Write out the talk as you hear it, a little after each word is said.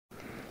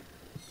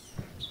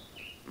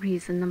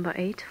reason number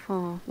 8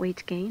 for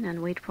weight gain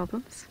and weight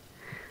problems.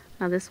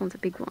 Now this one's a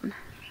big one.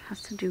 It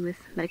has to do with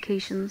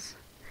medications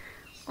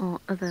or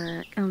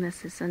other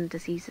illnesses and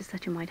diseases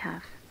that you might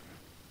have.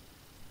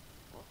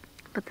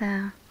 But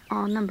there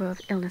are a number of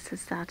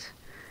illnesses that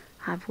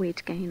have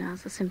weight gain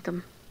as a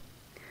symptom,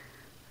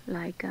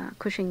 like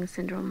Cushing's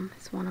syndrome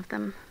is one of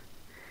them,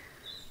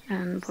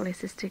 and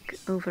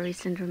polycystic ovary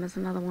syndrome is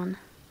another one.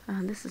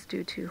 And this is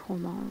due to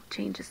hormonal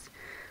changes.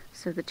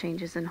 So the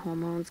changes in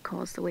hormones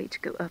cause the weight to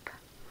go up.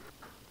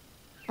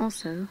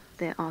 Also,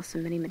 there are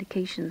many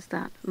medications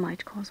that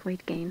might cause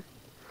weight gain,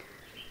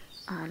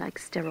 like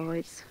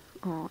steroids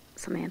or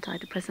some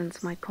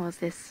antidepressants might cause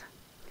this.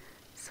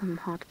 Some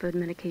heartburn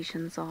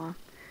medications, or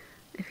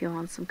if you're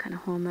on some kind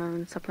of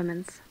hormone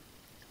supplements,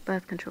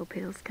 birth control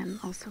pills can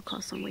also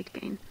cause some weight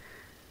gain.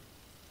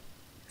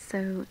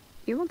 So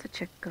you want to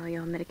check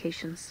your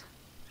medications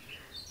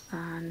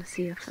and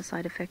see if a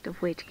side effect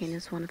of weight gain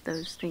is one of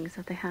those things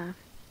that they have.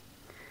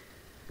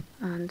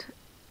 And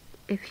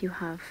if you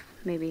have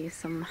maybe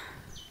some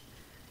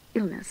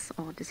illness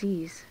or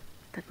disease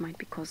that might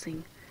be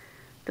causing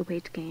the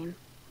weight gain,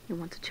 you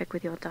want to check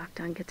with your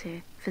doctor and get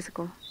a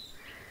physical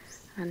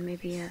and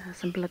maybe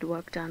some blood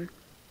work done.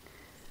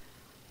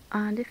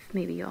 And if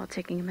maybe you're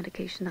taking a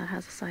medication that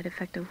has a side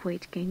effect of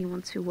weight gain, you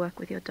want to work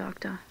with your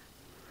doctor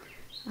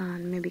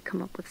and maybe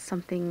come up with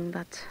something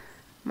that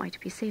might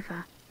be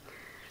safer,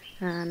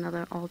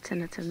 another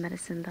alternative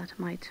medicine that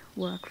might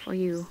work for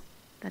you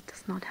that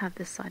does not have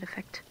this side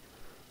effect.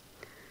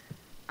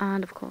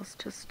 And of course,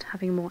 just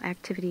having more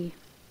activity,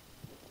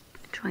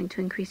 trying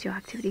to increase your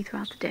activity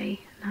throughout the day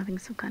and having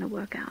some kind of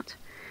workout,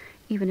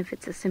 even if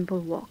it's a simple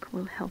walk,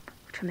 will help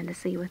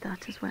tremendously with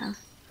that as well.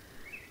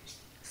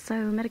 So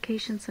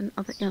medications and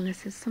other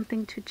illnesses,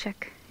 something to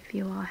check if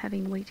you are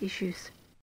having weight issues.